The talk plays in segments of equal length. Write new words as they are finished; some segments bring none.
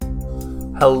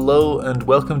Hello and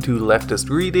welcome to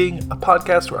Leftist Reading, a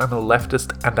podcast where I'm a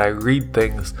leftist and I read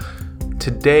things.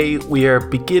 Today we are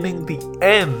beginning the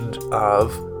end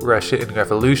of Russia in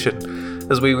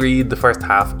Revolution as we read the first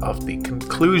half of the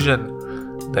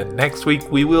conclusion. Then next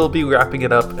week we will be wrapping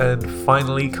it up and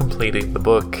finally completing the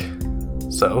book.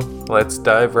 So let's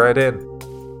dive right in.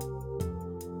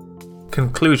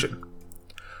 Conclusion.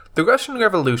 The Russian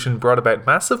Revolution brought about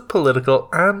massive political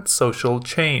and social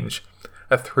change.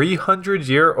 A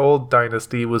 300-year-old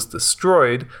dynasty was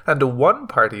destroyed and a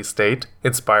one-party state,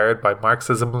 inspired by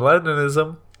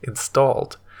Marxism-Leninism,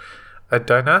 installed. A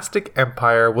dynastic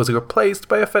empire was replaced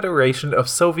by a federation of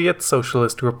Soviet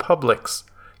socialist republics.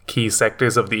 Key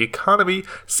sectors of the economy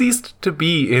ceased to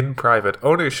be in private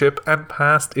ownership and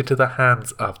passed into the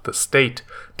hands of the state,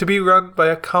 to be run by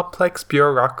a complex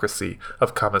bureaucracy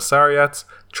of commissariats,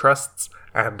 trusts,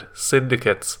 and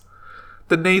syndicates.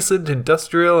 The nascent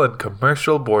industrial and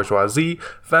commercial bourgeoisie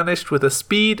vanished with a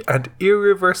speed and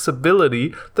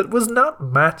irreversibility that was not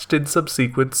matched in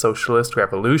subsequent socialist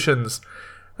revolutions,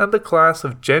 and the class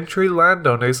of gentry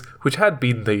landowners, which had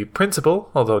been the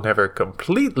principal, although never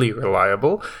completely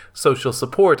reliable, social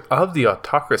support of the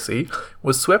autocracy,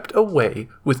 was swept away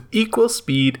with equal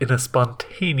speed in a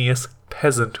spontaneous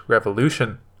peasant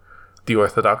revolution. The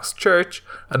Orthodox Church,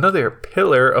 another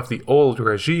pillar of the old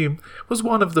regime, was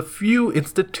one of the few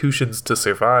institutions to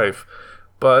survive,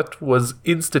 but was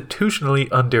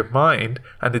institutionally undermined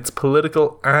and its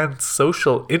political and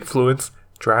social influence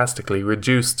drastically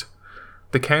reduced.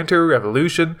 The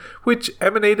counter-revolution, which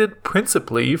emanated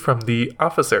principally from the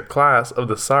officer class of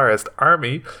the Tsarist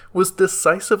army, was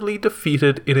decisively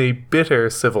defeated in a bitter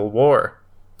civil war.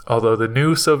 Although the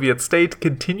new Soviet state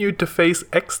continued to face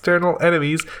external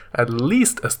enemies at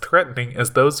least as threatening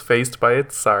as those faced by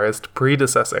its Tsarist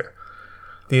predecessor.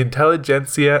 The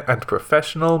intelligentsia and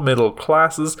professional middle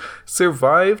classes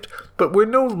survived, but were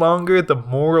no longer the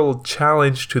moral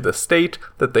challenge to the state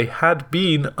that they had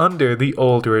been under the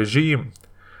old regime.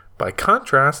 By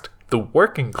contrast, the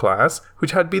working class,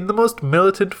 which had been the most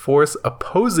militant force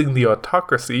opposing the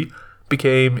autocracy,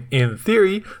 became, in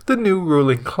theory, the new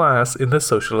ruling class in the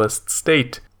socialist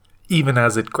state, even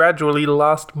as it gradually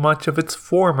lost much of its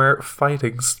former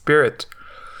fighting spirit.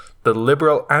 The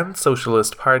liberal and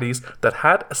socialist parties that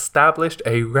had established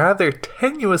a rather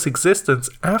tenuous existence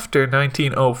after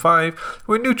 1905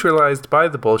 were neutralized by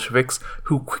the Bolsheviks,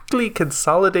 who quickly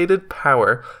consolidated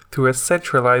power through a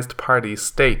centralized party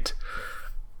state,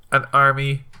 an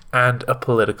army, and a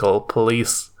political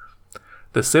police.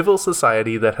 The civil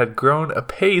society that had grown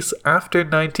apace after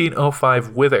 1905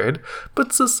 withered,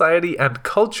 but society and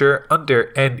culture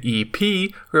under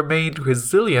NEP remained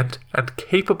resilient and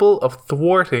capable of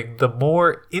thwarting the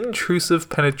more intrusive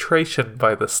penetration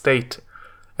by the state.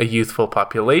 A youthful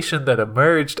population that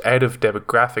emerged out of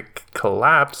demographic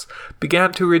collapse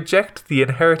began to reject the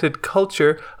inherited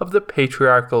culture of the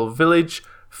patriarchal village,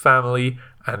 family,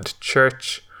 and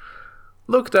church.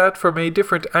 Looked at from a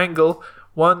different angle,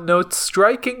 one notes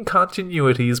striking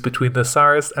continuities between the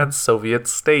Tsarist and Soviet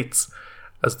states.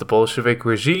 As the Bolshevik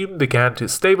regime began to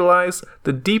stabilize,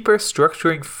 the deeper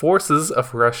structuring forces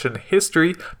of Russian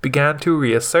history began to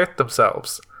reassert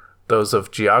themselves. Those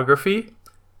of geography,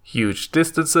 huge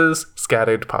distances,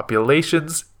 scattered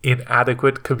populations,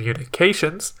 inadequate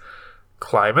communications;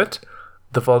 climate,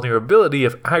 the vulnerability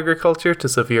of agriculture to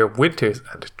severe winters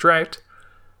and drought;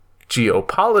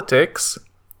 geopolitics,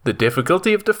 the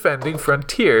difficulty of defending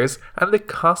frontiers and the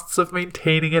costs of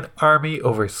maintaining an army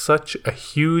over such a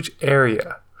huge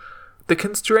area; the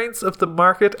constraints of the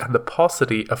market and the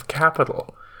paucity of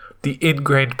capital; the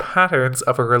ingrained patterns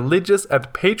of a religious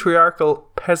and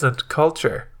patriarchal peasant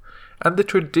culture; and the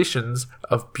traditions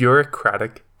of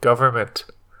bureaucratic government.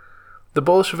 The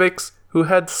Bolsheviks, who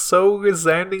had so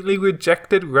resoundingly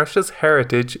rejected Russia's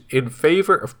heritage in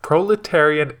favor of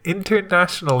proletarian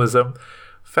internationalism,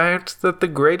 found that the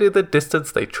greater the distance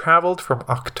they traveled from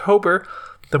October,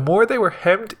 the more they were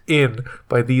hemmed in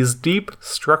by these deep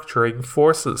structuring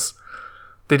forces.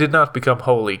 They did not become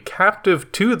wholly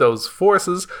captive to those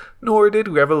forces, nor did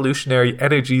revolutionary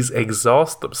energies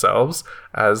exhaust themselves,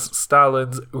 as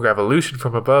Stalin's Revolution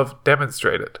from Above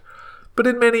demonstrated. But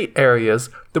in many areas,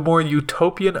 the more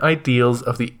utopian ideals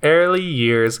of the early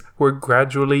years were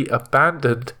gradually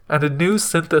abandoned, and a new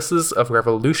synthesis of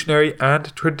revolutionary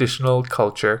and traditional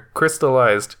culture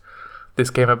crystallized. This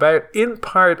came about in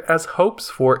part as hopes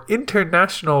for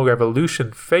international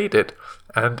revolution faded,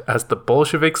 and as the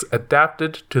Bolsheviks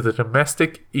adapted to the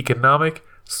domestic, economic,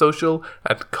 social,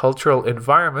 and cultural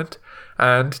environment,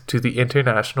 and to the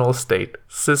international state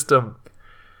system.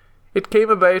 It came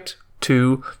about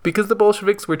 2. Because the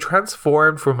Bolsheviks were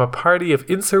transformed from a party of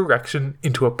insurrection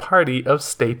into a party of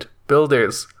state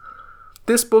builders.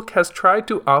 This book has tried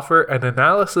to offer an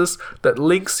analysis that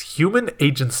links human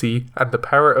agency and the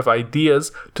power of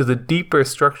ideas to the deeper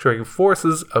structuring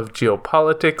forces of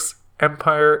geopolitics,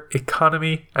 empire,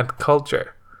 economy, and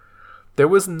culture. There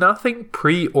was nothing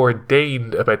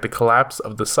preordained about the collapse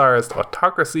of the Tsarist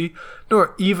autocracy,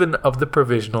 nor even of the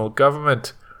provisional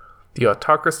government. The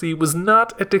autocracy was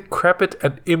not a decrepit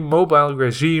and immobile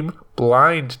regime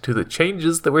blind to the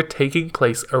changes that were taking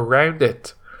place around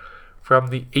it. From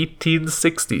the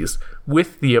 1860s,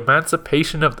 with the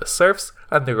emancipation of the serfs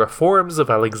and the reforms of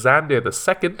Alexander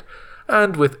II,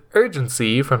 and with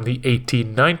urgency from the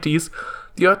 1890s,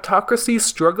 the autocracy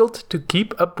struggled to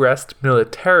keep abreast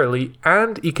militarily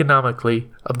and economically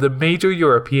of the major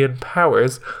European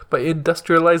powers by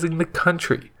industrializing the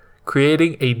country,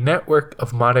 creating a network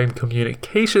of modern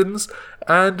communications,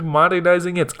 and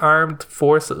modernizing its armed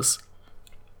forces,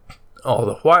 all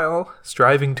the while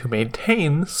striving to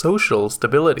maintain social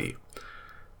stability.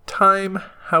 Time,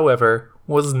 however,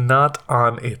 was not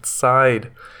on its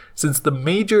side, since the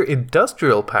major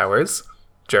industrial powers,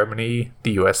 Germany,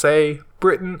 the USA,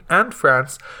 Britain, and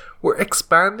France, were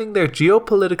expanding their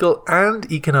geopolitical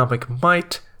and economic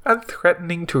might and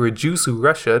threatening to reduce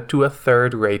Russia to a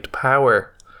third-rate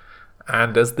power.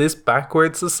 And as this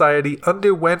backward society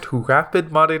underwent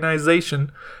rapid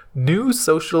modernization, new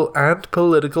social and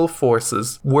political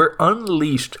forces were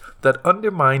unleashed that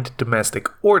undermined domestic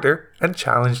order and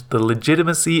challenged the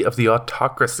legitimacy of the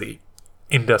autocracy.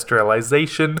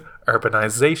 Industrialization,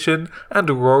 urbanization, and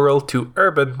rural to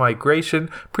urban migration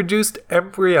produced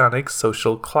embryonic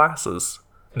social classes,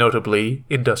 notably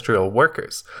industrial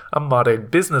workers, a modern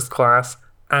business class,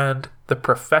 and the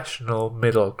professional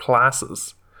middle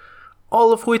classes,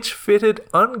 all of which fitted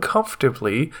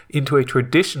uncomfortably into a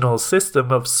traditional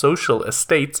system of social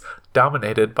estates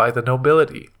dominated by the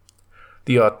nobility.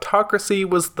 The autocracy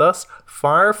was thus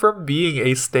far from being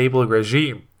a stable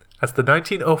regime, as the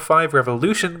 1905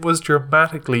 revolution was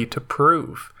dramatically to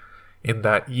prove. In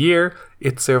that year,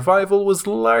 its survival was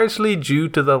largely due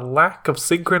to the lack of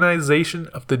synchronization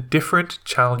of the different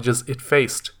challenges it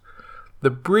faced. The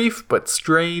brief but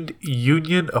strained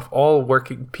union of all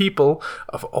working people,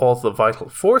 of all the vital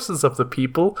forces of the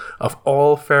people, of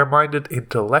all fair-minded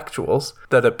intellectuals,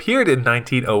 that appeared in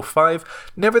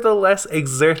 1905 nevertheless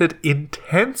exerted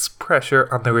intense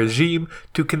pressure on the regime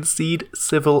to concede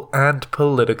civil and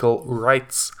political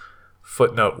rights.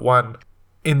 Footnote 1.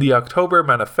 In the October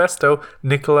Manifesto,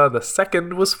 Nicola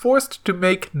II was forced to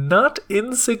make not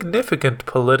insignificant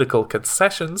political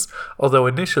concessions, although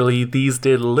initially these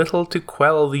did little to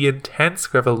quell the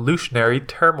intense revolutionary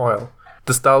turmoil.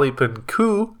 The Stolypin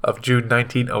coup of June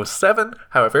 1907,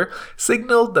 however,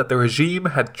 signaled that the regime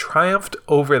had triumphed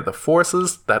over the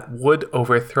forces that would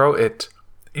overthrow it.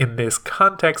 In this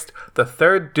context, the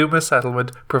Third Duma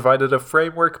settlement provided a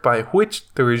framework by which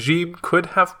the regime could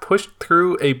have pushed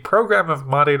through a program of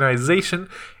modernization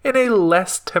in a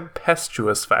less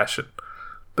tempestuous fashion.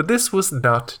 But this was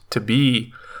not to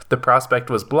be. The prospect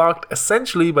was blocked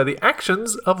essentially by the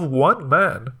actions of one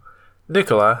man,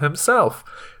 Nicola himself,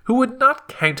 who would not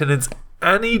countenance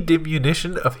any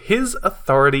diminution of his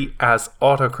authority as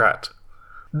autocrat.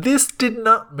 This did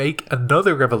not make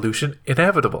another revolution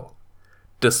inevitable.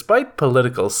 Despite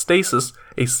political stasis,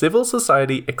 a civil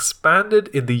society expanded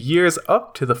in the years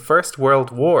up to the First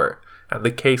World War, and the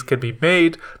case can be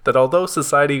made that although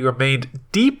society remained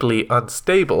deeply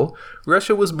unstable,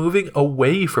 Russia was moving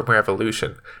away from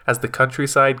revolution as the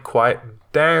countryside quietened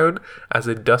down, as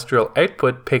industrial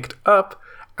output picked up,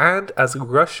 and as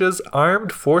Russia's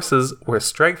armed forces were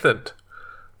strengthened.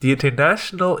 The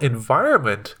international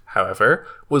environment, however,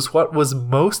 was what was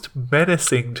most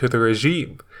menacing to the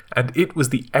regime, and it was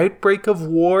the outbreak of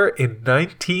war in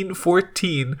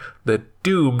 1914 that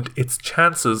doomed its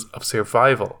chances of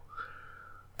survival.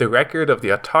 The record of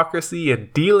the autocracy in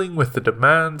dealing with the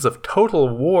demands of total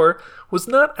war was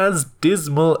not as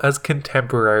dismal as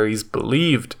contemporaries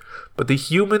believed, but the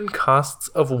human costs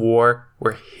of war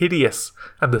were hideous,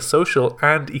 and the social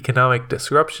and economic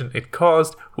disruption it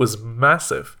caused was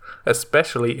massive,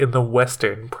 especially in the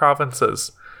western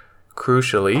provinces.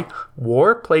 Crucially,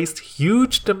 war placed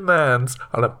huge demands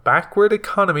on a backward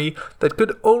economy that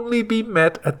could only be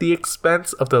met at the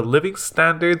expense of the living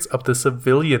standards of the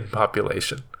civilian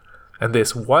population, and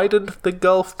this widened the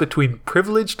gulf between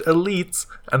privileged elites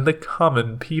and the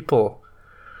common people.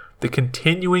 The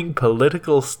continuing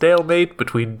political stalemate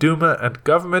between Duma and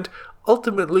government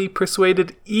ultimately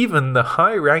persuaded even the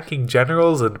high-ranking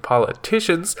generals and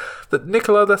politicians that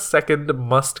Nicola II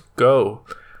must go.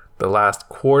 The last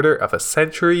quarter of a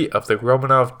century of the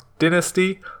Romanov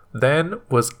dynasty then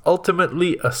was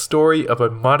ultimately a story of a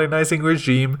modernizing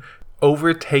regime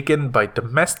overtaken by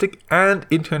domestic and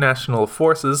international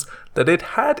forces that it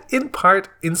had in part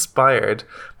inspired,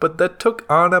 but that took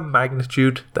on a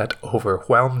magnitude that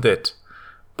overwhelmed it.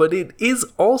 But it is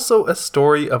also a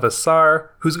story of a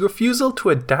Tsar whose refusal to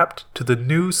adapt to the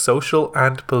new social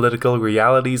and political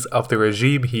realities of the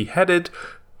regime he headed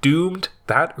doomed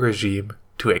that regime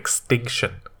to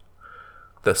extinction.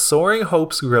 The soaring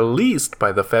hopes released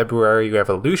by the February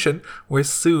Revolution were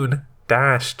soon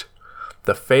dashed.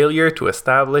 The failure to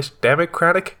establish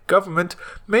democratic government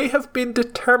may have been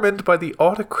determined by the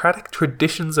autocratic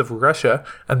traditions of Russia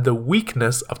and the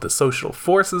weakness of the social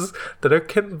forces that are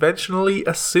conventionally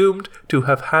assumed to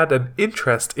have had an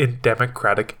interest in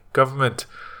democratic government.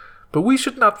 But we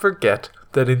should not forget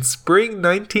that in spring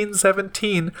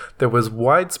 1917 there was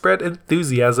widespread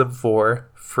enthusiasm for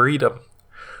freedom.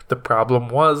 The problem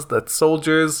was that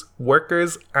soldiers,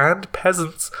 workers, and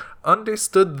peasants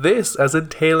understood this as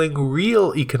entailing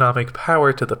real economic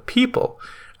power to the people,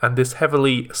 and this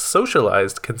heavily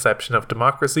socialized conception of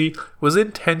democracy was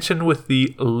in tension with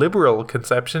the liberal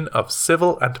conception of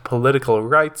civil and political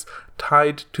rights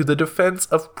tied to the defense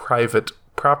of private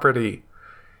property.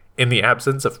 In the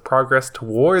absence of progress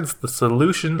towards the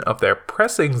solution of their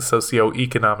pressing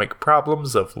socio-economic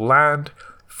problems of land,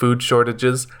 food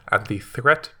shortages, and the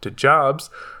threat to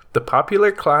jobs, the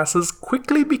popular classes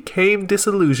quickly became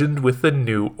disillusioned with the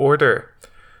new order.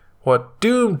 What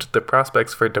doomed the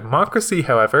prospects for democracy,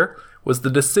 however, was the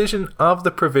decision of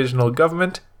the provisional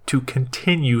government to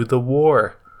continue the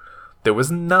war. There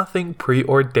was nothing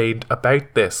preordained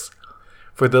about this.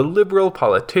 For the liberal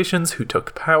politicians who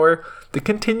took power, the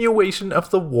continuation of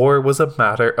the war was a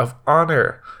matter of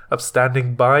honor, of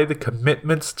standing by the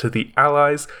commitments to the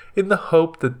Allies in the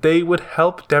hope that they would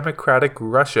help democratic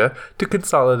Russia to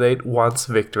consolidate once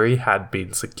victory had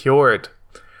been secured.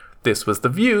 This was the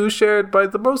view shared by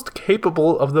the most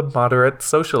capable of the moderate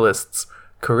socialists,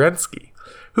 Kerensky,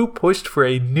 who pushed for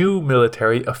a new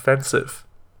military offensive.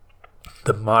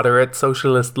 The moderate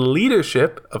socialist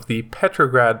leadership of the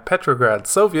Petrograd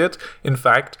Soviet, in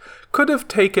fact, could have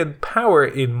taken power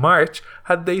in March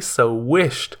had they so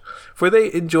wished, for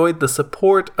they enjoyed the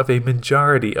support of a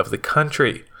majority of the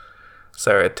country.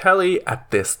 Tsereteli at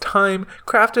this time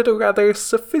crafted a rather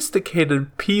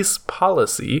sophisticated peace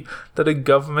policy that a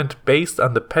government based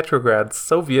on the Petrograd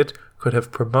Soviet could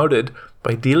have promoted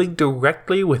by dealing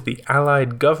directly with the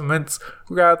Allied governments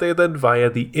rather than via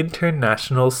the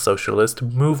international socialist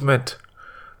movement.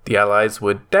 The Allies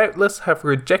would doubtless have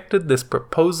rejected this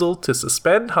proposal to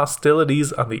suspend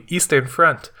hostilities on the Eastern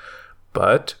Front,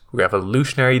 but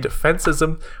revolutionary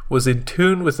defensism was in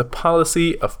tune with the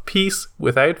policy of peace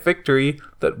without victory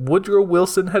that Woodrow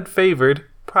Wilson had favored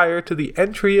prior to the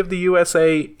entry of the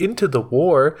USA into the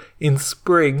war in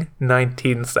spring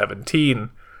 1917.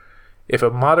 If a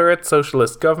moderate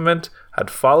socialist government had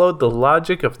followed the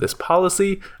logic of this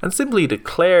policy and simply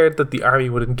declared that the army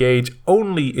would engage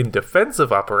only in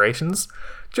defensive operations,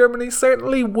 Germany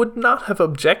certainly would not have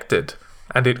objected,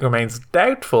 and it remains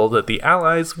doubtful that the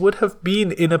Allies would have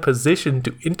been in a position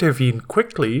to intervene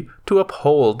quickly to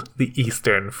uphold the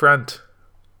Eastern Front.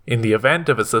 In the event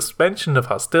of a suspension of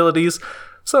hostilities,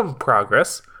 some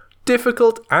progress,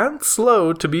 difficult and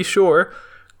slow to be sure,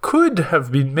 could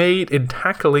have been made in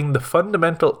tackling the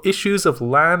fundamental issues of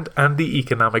land and the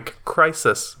economic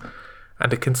crisis,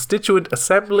 and a constituent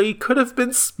assembly could have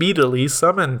been speedily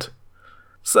summoned.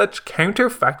 Such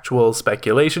counterfactual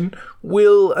speculation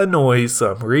will annoy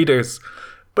some readers,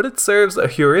 but it serves a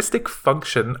heuristic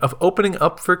function of opening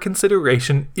up for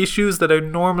consideration issues that are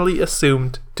normally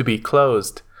assumed to be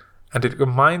closed, and it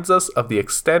reminds us of the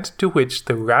extent to which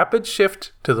the rapid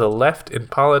shift to the left in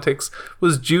politics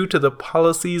was due to the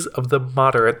policies of the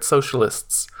moderate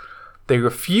socialists. They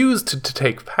refused to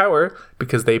take power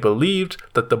because they believed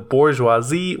that the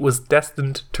bourgeoisie was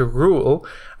destined to rule,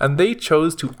 and they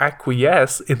chose to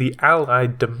acquiesce in the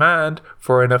Allied demand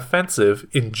for an offensive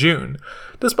in June,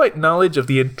 despite knowledge of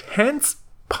the intense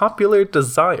popular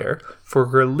desire for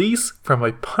release from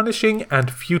a punishing and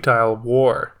futile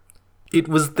war. It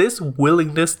was this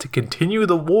willingness to continue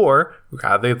the war,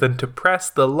 rather than to press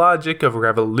the logic of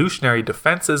revolutionary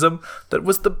defensism, that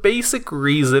was the basic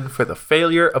reason for the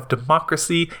failure of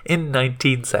democracy in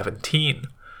 1917.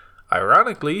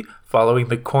 Ironically, following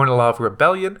the Kornilov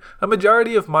Rebellion, a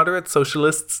majority of moderate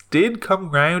socialists did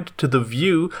come round to the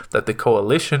view that the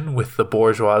coalition with the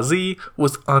bourgeoisie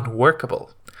was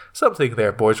unworkable, something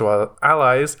their bourgeois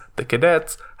allies, the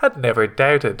cadets, had never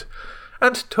doubted,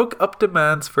 and took up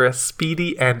demands for a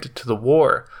speedy end to the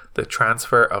war, the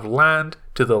transfer of land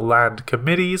to the land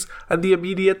committees, and the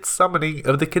immediate summoning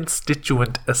of the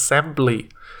Constituent Assembly.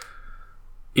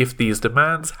 If these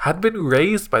demands had been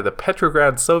raised by the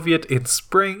Petrograd Soviet in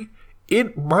spring,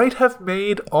 it might have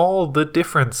made all the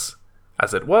difference.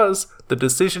 As it was, the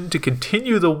decision to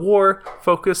continue the war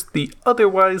focused the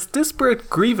otherwise disparate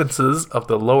grievances of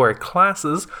the lower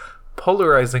classes,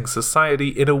 polarizing society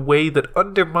in a way that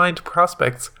undermined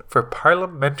prospects for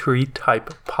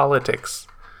parliamentary-type politics.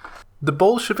 The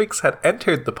Bolsheviks had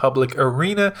entered the public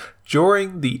arena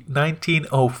during the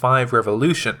 1905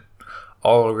 revolution,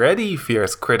 already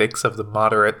fierce critics of the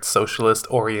moderate socialist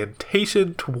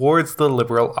orientation towards the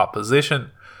liberal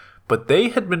opposition, but they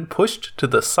had been pushed to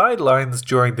the sidelines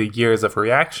during the years of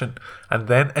reaction, and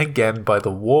then again by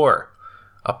the war.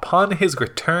 Upon his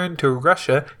return to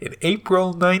Russia in April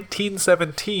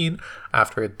 1917,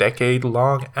 after a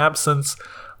decade-long absence,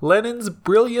 Lenin's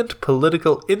brilliant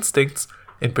political instincts,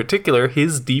 in particular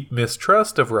his deep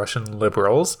mistrust of Russian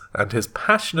liberals and his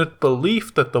passionate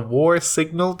belief that the war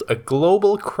signaled a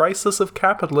global crisis of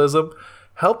capitalism,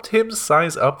 helped him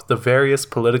size up the various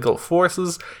political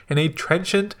forces in a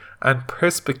trenchant and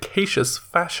perspicacious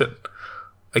fashion.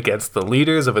 Against the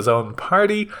leaders of his own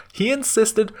party, he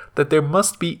insisted that there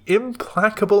must be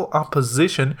implacable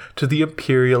opposition to the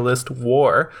imperialist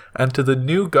war and to the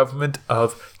new government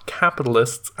of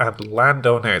capitalists and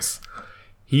landowners.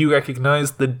 He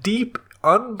recognized the deep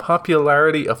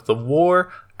unpopularity of the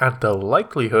war and the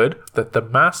likelihood that the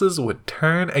masses would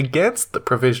turn against the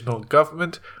provisional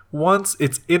government once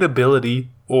its inability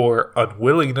or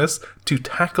unwillingness to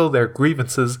tackle their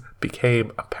grievances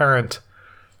became apparent.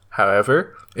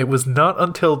 However, it was not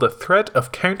until the threat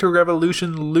of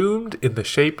counter-revolution loomed in the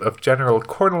shape of General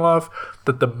Kornilov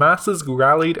that the masses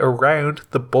rallied around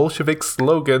the Bolshevik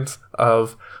slogans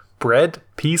of "Bread,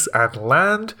 Peace and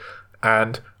Land"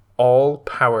 and "All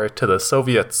Power to the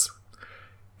Soviets."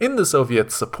 In the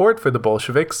Soviets' support for the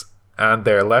Bolsheviks and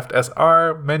their left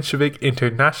SR, Menshevik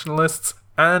internationalists,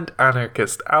 and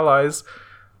anarchist allies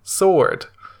soared,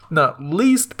 not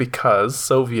least because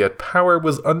Soviet power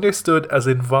was understood as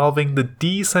involving the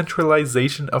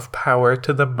decentralization of power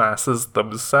to the masses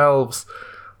themselves.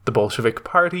 The Bolshevik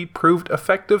Party proved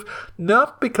effective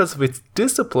not because of its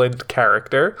disciplined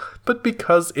character, but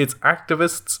because its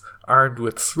activists, armed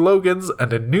with slogans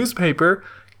and a newspaper,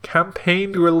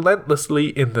 campaigned relentlessly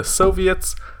in the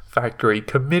Soviets, factory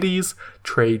committees,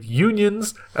 trade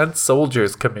unions, and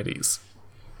soldiers' committees.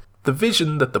 The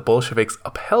vision that the Bolsheviks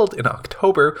upheld in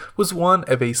October was one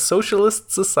of a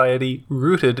socialist society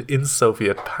rooted in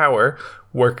Soviet power,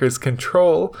 workers'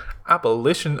 control,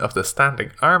 abolition of the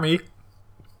standing army,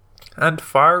 and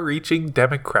far-reaching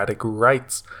democratic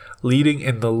rights, leading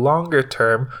in the longer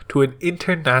term to an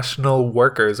international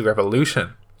workers'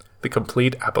 revolution, the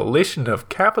complete abolition of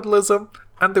capitalism,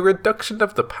 and the reduction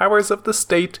of the powers of the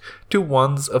state to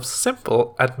ones of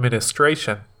simple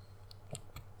administration.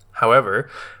 However,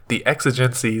 the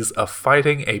exigencies of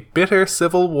fighting a bitter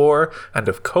civil war and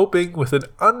of coping with an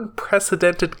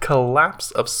unprecedented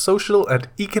collapse of social and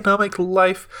economic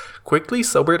life quickly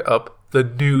sobered up the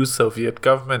new Soviet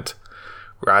government.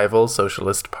 Rival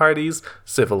socialist parties,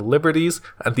 civil liberties,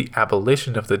 and the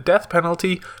abolition of the death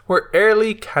penalty were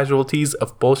early casualties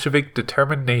of Bolshevik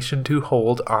determination to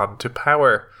hold on to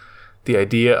power. The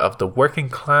idea of the working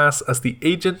class as the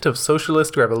agent of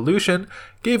socialist revolution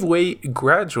gave way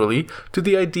gradually to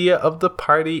the idea of the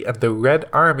party and the Red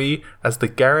Army as the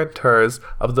guarantors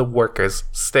of the workers'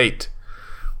 state.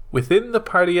 Within the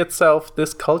party itself,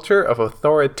 this culture of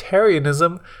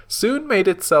authoritarianism soon made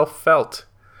itself felt.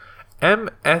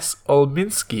 M.S.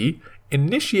 Olminsky,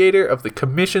 initiator of the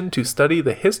Commission to Study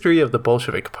the History of the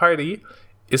Bolshevik Party,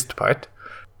 Istpart,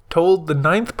 told the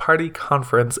Ninth Party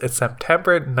Conference in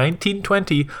September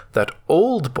 1920 that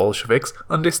old Bolsheviks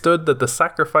understood that the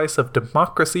sacrifice of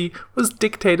democracy was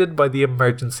dictated by the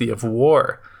emergency of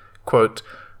war. Quote,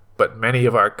 "But many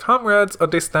of our comrades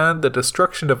understand the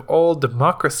destruction of all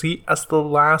democracy as the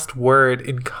last word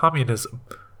in communism,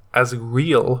 as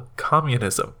real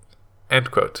communism."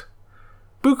 End quote.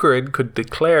 Bukharin could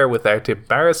declare without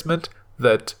embarrassment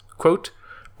that, quote,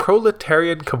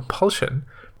 "proletarian compulsion,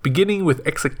 beginning with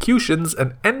executions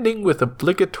and ending with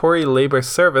obligatory labor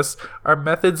service, are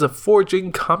methods of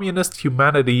forging communist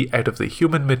humanity out of the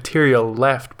human material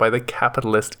left by the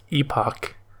capitalist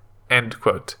epoch." End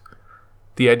quote.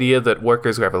 The idea that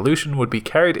workers' revolution would be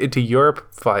carried into Europe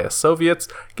via Soviets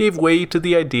gave way to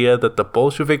the idea that the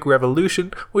Bolshevik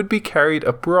revolution would be carried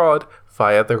abroad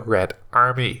via the Red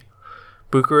Army.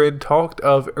 Bukharin talked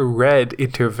of Red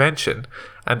intervention,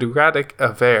 and Radek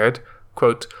averred,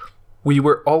 quote, "We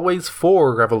were always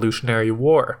for revolutionary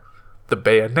war. The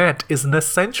bayonet is an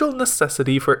essential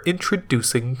necessity for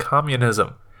introducing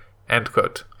communism." End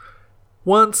quote.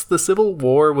 Once the Civil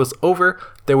War was over,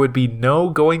 there would be no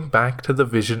going back to the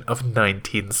vision of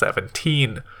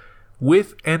 1917.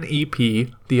 With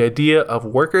NEP, the idea of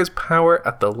workers' power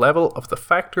at the level of the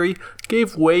factory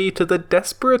gave way to the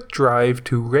desperate drive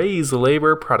to raise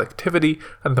labor productivity,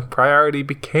 and the priority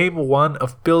became one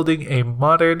of building a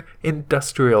modern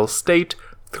industrial state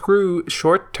through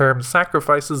short-term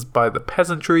sacrifices by the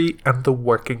peasantry and the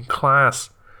working class.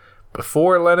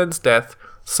 Before Lenin's death,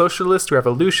 socialist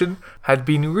revolution had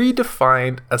been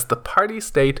redefined as the party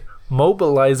state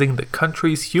mobilizing the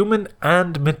country's human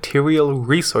and material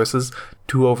resources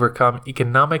to overcome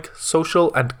economic,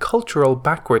 social, and cultural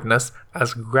backwardness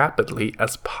as rapidly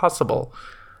as possible.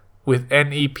 With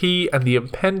NEP and the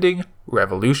impending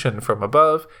revolution from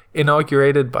above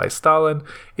inaugurated by Stalin,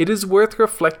 it is worth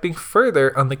reflecting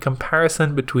further on the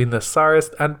comparison between the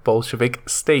Tsarist and Bolshevik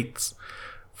states.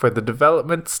 For the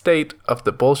development state of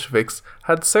the Bolsheviks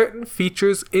had certain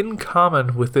features in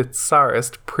common with its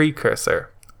Tsarist precursor.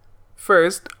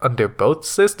 First, under both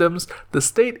systems, the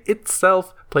state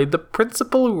itself played the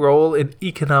principal role in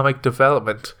economic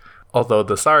development, although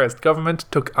the Tsarist government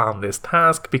took on this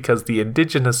task because the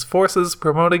indigenous forces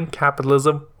promoting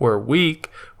capitalism were weak,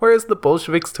 whereas the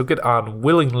Bolsheviks took it on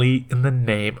willingly in the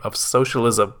name of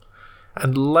socialism.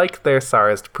 And like their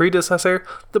Tsarist predecessor,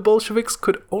 the Bolsheviks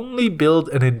could only build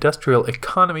an industrial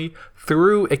economy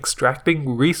through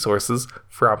extracting resources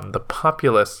from the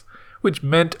populace, which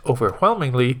meant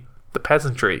overwhelmingly the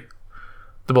peasantry.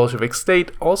 The Bolshevik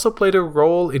state also played a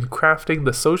role in crafting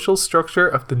the social structure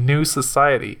of the new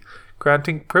society,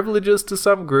 granting privileges to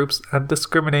some groups and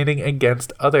discriminating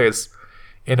against others,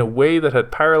 in a way that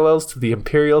had parallels to the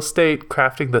imperial state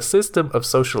crafting the system of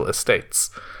social estates.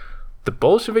 The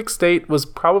Bolshevik state was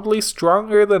probably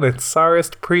stronger than its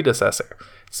Tsarist predecessor,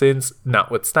 since,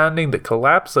 notwithstanding the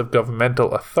collapse of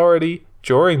governmental authority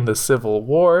during the Civil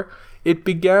War, it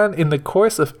began in the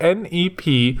course of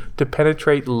NEP to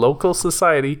penetrate local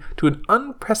society to an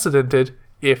unprecedented,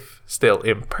 if still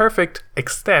imperfect,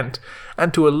 extent,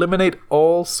 and to eliminate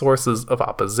all sources of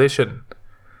opposition.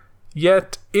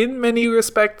 Yet, in many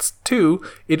respects too,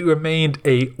 it remained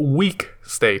a weak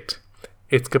state.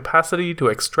 Its capacity to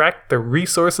extract the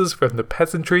resources from the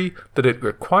peasantry that it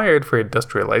required for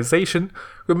industrialization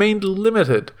remained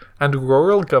limited, and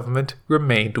rural government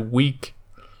remained weak.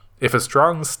 If a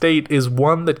strong state is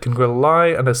one that can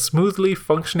rely on a smoothly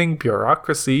functioning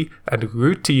bureaucracy and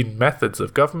routine methods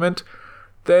of government,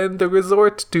 then the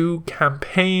resort to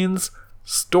campaigns,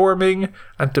 storming,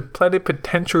 and to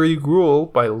plenipotentiary rule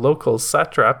by local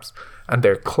satraps and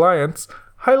their clients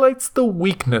highlights the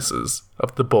weaknesses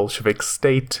of the Bolshevik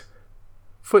state.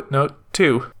 Footnote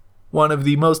 2. One of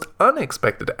the most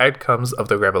unexpected outcomes of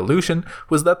the revolution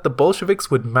was that the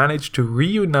Bolsheviks would manage to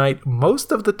reunite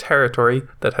most of the territory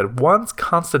that had once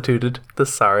constituted the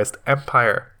Tsarist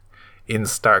Empire. In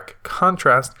stark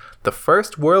contrast, the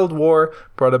First World War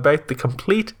brought about the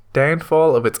complete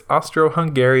downfall of its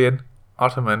Austro-Hungarian,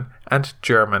 Ottoman, and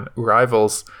German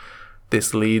rivals.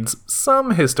 This leads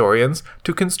some historians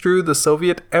to construe the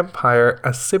Soviet Empire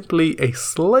as simply a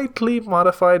slightly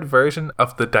modified version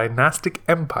of the dynastic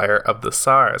empire of the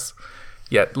Tsars.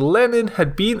 Yet Lenin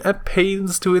had been at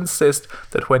pains to insist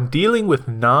that when dealing with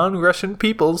non-Russian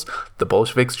peoples, the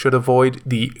Bolsheviks should avoid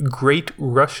the Great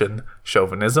Russian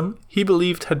chauvinism he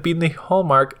believed had been the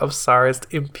hallmark of Tsarist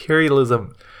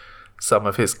imperialism. Some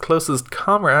of his closest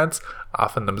comrades,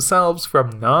 often themselves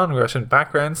from non-Russian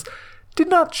backgrounds, did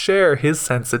not share his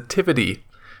sensitivity,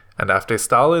 and after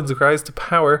Stalin's rise to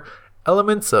power,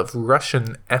 elements of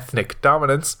Russian ethnic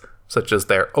dominance, such as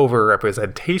their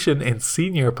overrepresentation in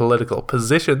senior political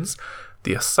positions,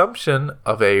 the assumption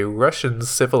of a Russian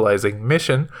civilizing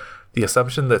mission, the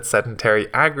assumption that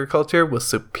sedentary agriculture was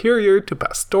superior to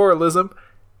pastoralism,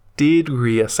 did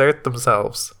reassert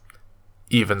themselves.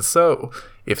 Even so,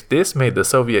 if this made the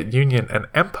Soviet Union an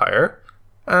empire,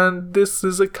 and this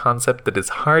is a concept that is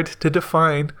hard to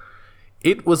define,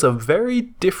 it was a very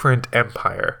different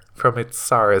empire from its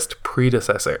Tsarist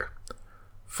predecessor.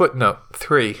 Footnote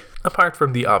 3. Apart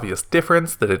from the obvious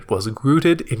difference that it was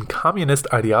rooted in communist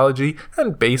ideology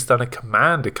and based on a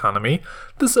command economy,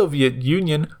 the Soviet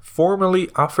Union formally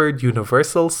offered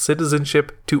universal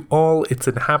citizenship to all its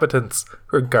inhabitants,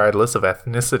 regardless of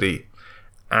ethnicity.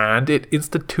 And it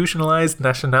institutionalized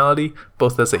nationality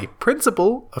both as a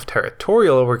principle of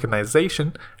territorial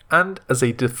organization and as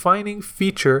a defining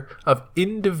feature of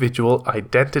individual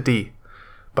identity.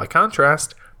 By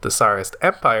contrast, the Tsarist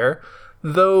Empire,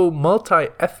 though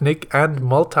multi-ethnic and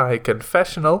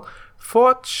multi-confessional,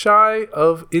 fought shy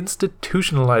of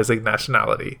institutionalizing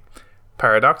nationality.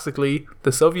 Paradoxically,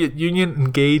 the Soviet Union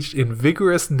engaged in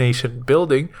vigorous nation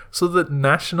building so that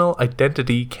national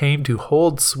identity came to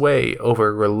hold sway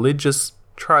over religious,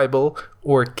 tribal,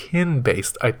 or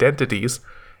kin-based identities,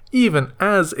 even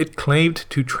as it claimed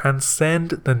to transcend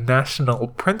the national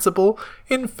principle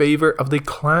in favor of the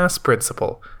class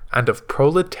principle and of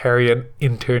proletarian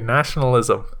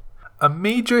internationalism. A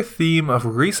major theme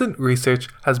of recent research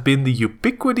has been the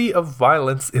ubiquity of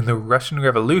violence in the Russian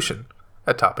Revolution,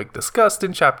 a topic discussed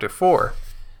in Chapter 4.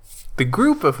 The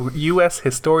group of US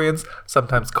historians,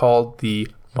 sometimes called the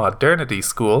Modernity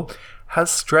School,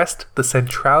 has stressed the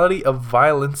centrality of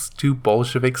violence to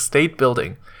Bolshevik state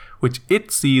building, which it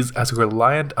sees as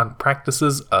reliant on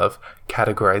practices of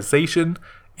categorization,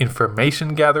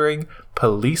 information gathering,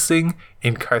 policing,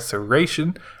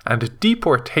 incarceration, and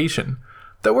deportation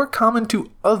that were common to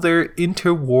other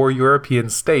interwar European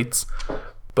states,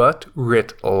 but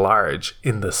writ large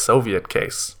in the Soviet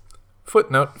case.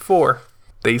 Footnote 4.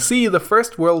 They see the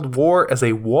First World War as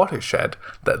a watershed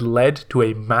that led to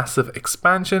a massive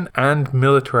expansion and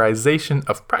militarization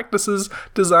of practices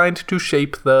designed to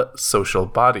shape the social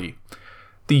body.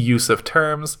 The use of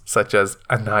terms such as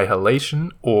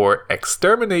annihilation or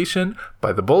extermination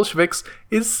by the Bolsheviks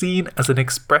is seen as an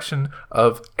expression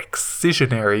of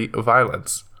excisionary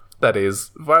violence. That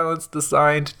is, violence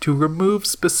designed to remove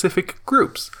specific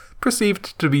groups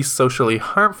perceived to be socially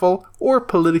harmful or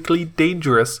politically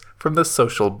dangerous from the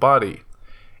social body.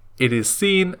 It is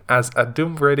seen as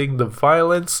adumbrating the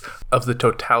violence of the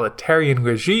totalitarian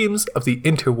regimes of the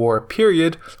interwar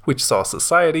period, which saw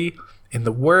society, in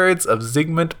the words of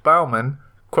Zygmunt Bauman,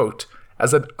 quote,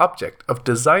 as an object of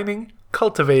designing,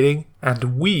 cultivating,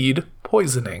 and weed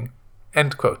poisoning.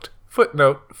 End quote.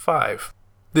 Footnote 5.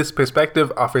 This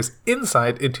perspective offers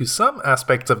insight into some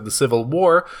aspects of the Civil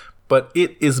War, but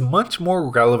it is much more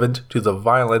relevant to the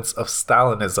violence of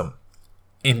Stalinism.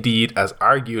 Indeed, as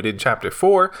argued in Chapter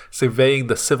 4, surveying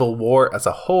the Civil War as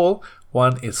a whole,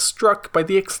 one is struck by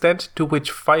the extent to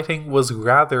which fighting was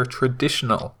rather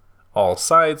traditional, all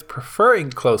sides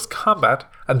preferring close combat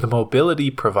and the mobility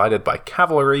provided by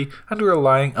cavalry and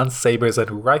relying on sabers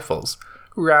and rifles,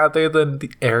 rather than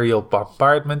the aerial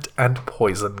bombardment and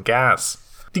poison gas.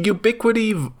 The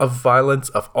ubiquity of violence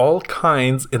of all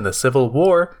kinds in the Civil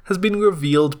War has been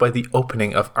revealed by the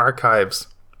opening of archives.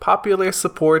 Popular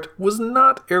support was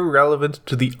not irrelevant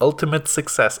to the ultimate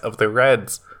success of the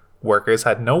Reds. Workers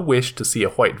had no wish to see a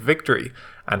white victory,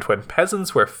 and when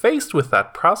peasants were faced with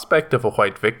that prospect of a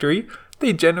white victory,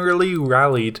 they generally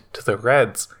rallied to the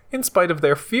Reds, in spite of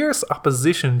their fierce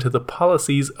opposition to the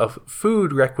policies of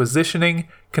food requisitioning,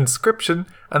 conscription,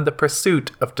 and the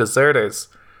pursuit of deserters.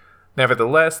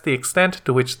 Nevertheless, the extent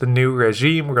to which the new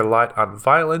regime relied on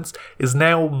violence is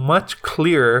now much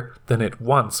clearer than it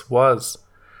once was.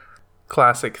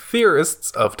 Classic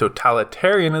theorists of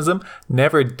totalitarianism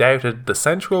never doubted the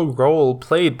central role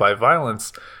played by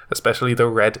violence, especially the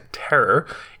Red Terror,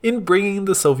 in bringing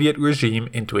the Soviet regime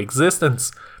into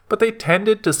existence, but they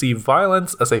tended to see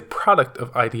violence as a product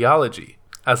of ideology,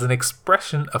 as an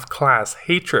expression of class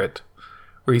hatred.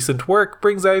 Recent work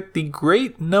brings out the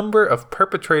great number of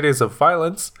perpetrators of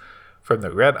violence, from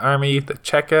the Red Army, the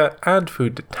Cheka, and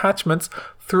Food detachments,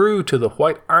 through to the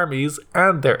White Armies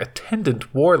and their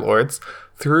attendant warlords,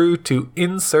 through to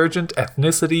insurgent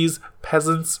ethnicities,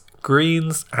 peasants,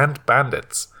 Greens, and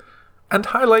bandits, and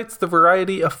highlights the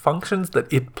variety of functions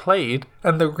that it played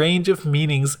and the range of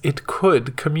meanings it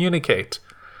could communicate.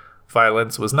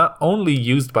 Violence was not only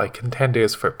used by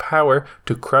contenders for power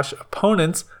to crush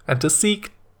opponents and to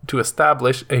seek to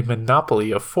establish a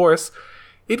monopoly of force,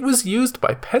 it was used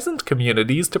by peasant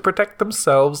communities to protect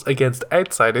themselves against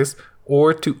outsiders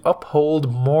or to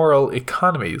uphold moral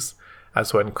economies,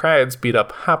 as when crowds beat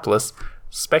up hapless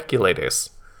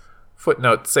speculators.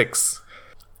 Footnote 6.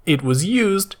 It was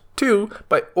used, too,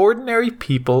 by ordinary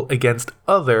people against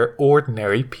other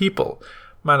ordinary people,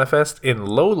 manifest in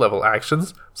low-level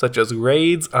actions such as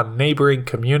raids on neighboring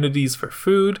communities for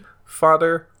food,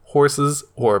 fodder, horses,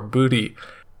 or booty,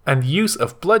 and use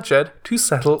of bloodshed to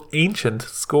settle ancient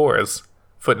scores.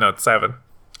 Footnote 7.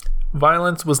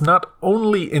 Violence was not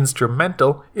only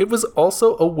instrumental, it was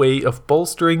also a way of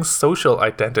bolstering social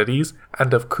identities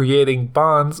and of creating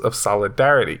bonds of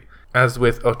solidarity, as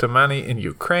with Ottomani in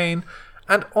Ukraine,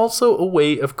 and also a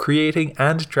way of creating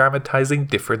and dramatizing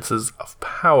differences of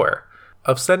power,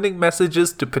 of sending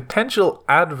messages to potential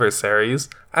adversaries,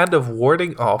 and of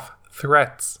warding off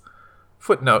threats.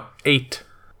 Footnote 8.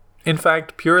 In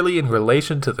fact, purely in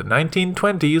relation to the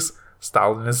 1920s,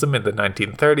 Stalinism in the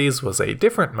 1930s was a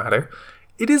different matter,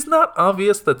 it is not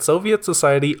obvious that Soviet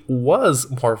society was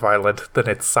more violent than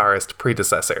its Tsarist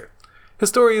predecessor.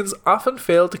 Historians often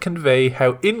fail to convey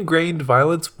how ingrained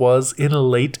violence was in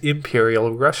late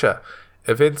imperial Russia,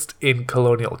 evinced in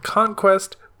colonial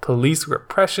conquest, police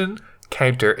repression,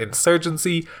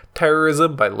 counterinsurgency,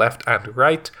 terrorism by left and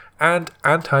right, and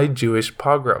anti-Jewish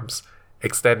pogroms,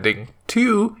 extending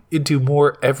too into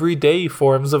more everyday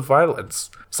forms of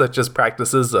violence, such as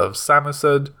practices of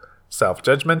samosud,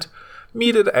 self-judgment,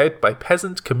 meted out by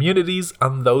peasant communities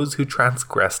on those who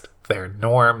transgressed their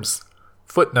norms.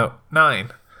 Footnote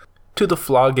 9. To the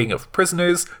flogging of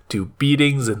prisoners, to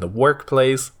beatings in the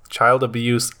workplace, child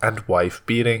abuse, and wife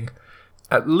beating.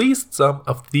 At least some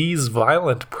of these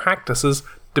violent practices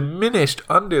diminished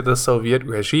under the Soviet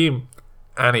regime.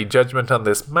 Any judgment on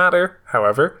this matter,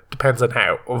 however, depends on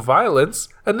how violence,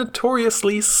 a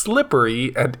notoriously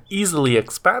slippery and easily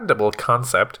expandable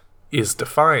concept, is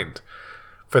defined.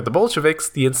 For the Bolsheviks,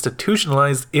 the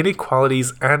institutionalized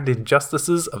inequalities and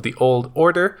injustices of the old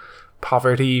order,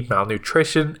 poverty,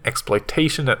 malnutrition,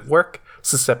 exploitation at work,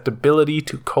 susceptibility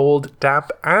to cold,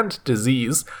 damp, and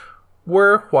disease,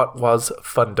 were what was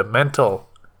fundamental.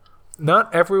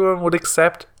 Not everyone would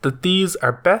accept that these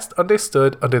are best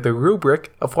understood under the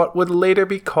rubric of what would later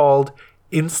be called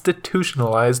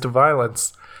institutionalized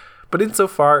violence. But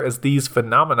insofar as these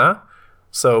phenomena,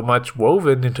 so much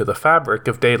woven into the fabric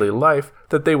of daily life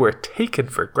that they were taken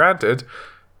for granted,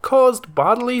 caused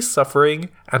bodily suffering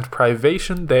and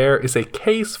privation, there is a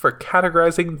case for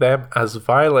categorizing them as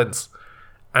violence.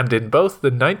 And in both the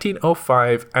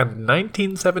 1905 and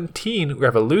 1917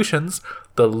 revolutions,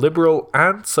 the liberal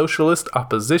and socialist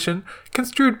opposition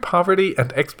construed poverty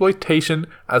and exploitation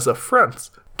as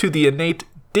affronts to the innate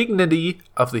dignity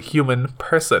of the human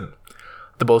person.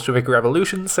 The Bolshevik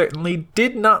Revolution certainly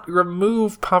did not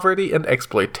remove poverty and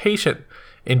exploitation.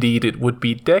 Indeed, it would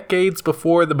be decades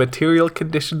before the material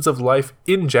conditions of life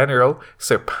in general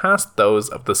surpassed those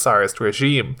of the Tsarist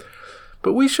regime.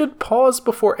 But we should pause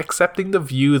before accepting the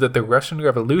view that the Russian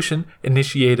Revolution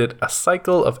initiated a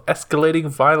cycle of escalating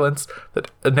violence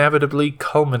that inevitably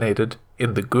culminated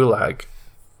in the Gulag.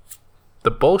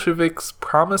 The Bolsheviks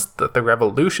promised that the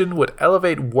revolution would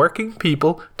elevate working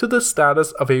people to the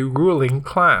status of a ruling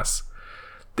class.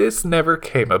 This never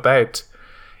came about.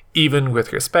 Even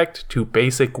with respect to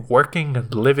basic working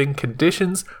and living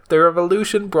conditions, the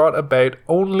revolution brought about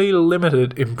only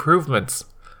limited improvements.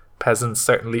 Peasants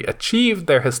certainly achieved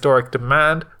their historic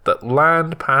demand that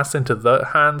land pass into the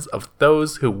hands of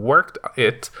those who worked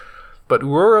it, but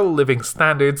rural living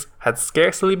standards had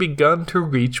scarcely begun to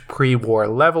reach pre-war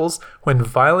levels when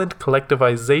violent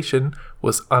collectivization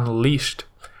was unleashed,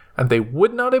 and they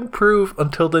would not improve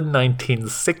until the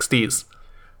 1960s.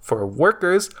 For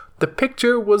workers, the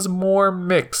picture was more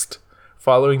mixed.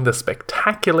 Following the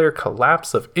spectacular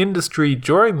collapse of industry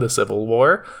during the Civil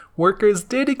War, workers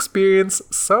did experience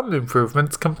some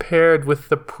improvements compared with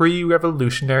the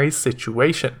pre-revolutionary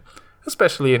situation,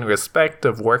 especially in respect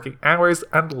of working hours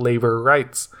and labor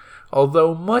rights,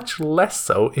 although much less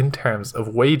so in terms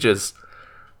of wages.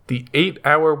 The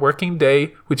 8-hour working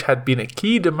day, which had been a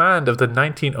key demand of the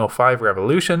 1905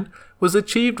 revolution, was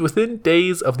achieved within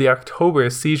days of the October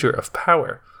seizure of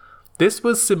power. This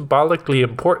was symbolically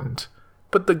important,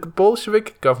 but the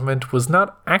Bolshevik government was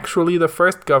not actually the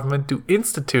first government to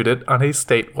institute it on a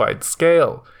statewide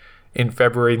scale. In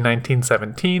February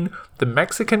 1917, the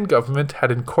Mexican government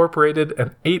had incorporated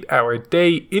an 8-hour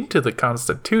day into the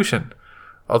Constitution,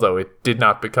 although it did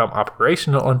not become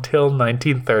operational until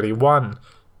 1931.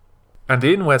 And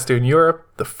in Western Europe,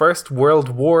 the First World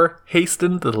War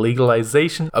hastened the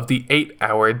legalization of the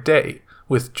 8-hour day,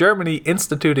 with Germany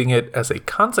instituting it as a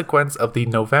consequence of the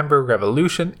November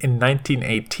Revolution in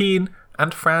 1918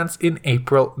 and France in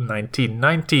April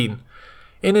 1919.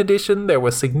 In addition, there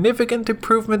was significant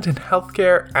improvement in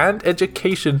healthcare and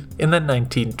education in the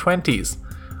 1920s,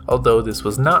 although this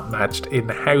was not matched in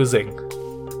housing.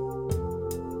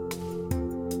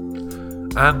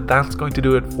 And that's going to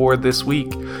do it for this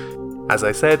week. As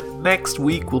I said, next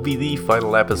week will be the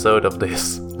final episode of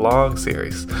this long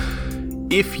series.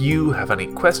 If you have any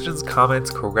questions,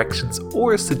 comments, corrections,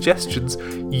 or suggestions,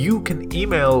 you can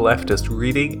email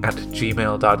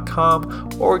leftistreading@gmail.com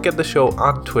or get the show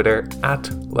on Twitter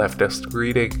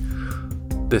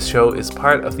 @leftistreading. This show is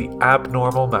part of the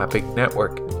Abnormal Mapping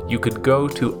Network. You can go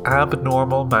to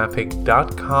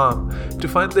abnormalmapping.com to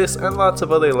find this and lots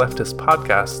of other leftist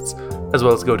podcasts, as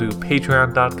well as go to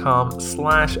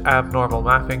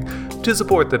patreon.com/abnormalmapping to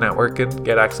support the network and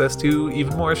get access to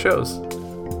even more shows.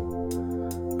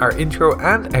 Our intro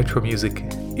and outro music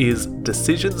is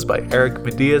Decisions by Eric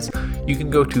Matyas. You can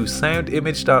go to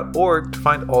soundimage.org to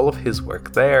find all of his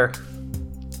work there.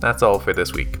 That's all for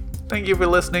this week. Thank you for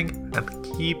listening, and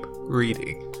keep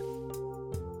reading.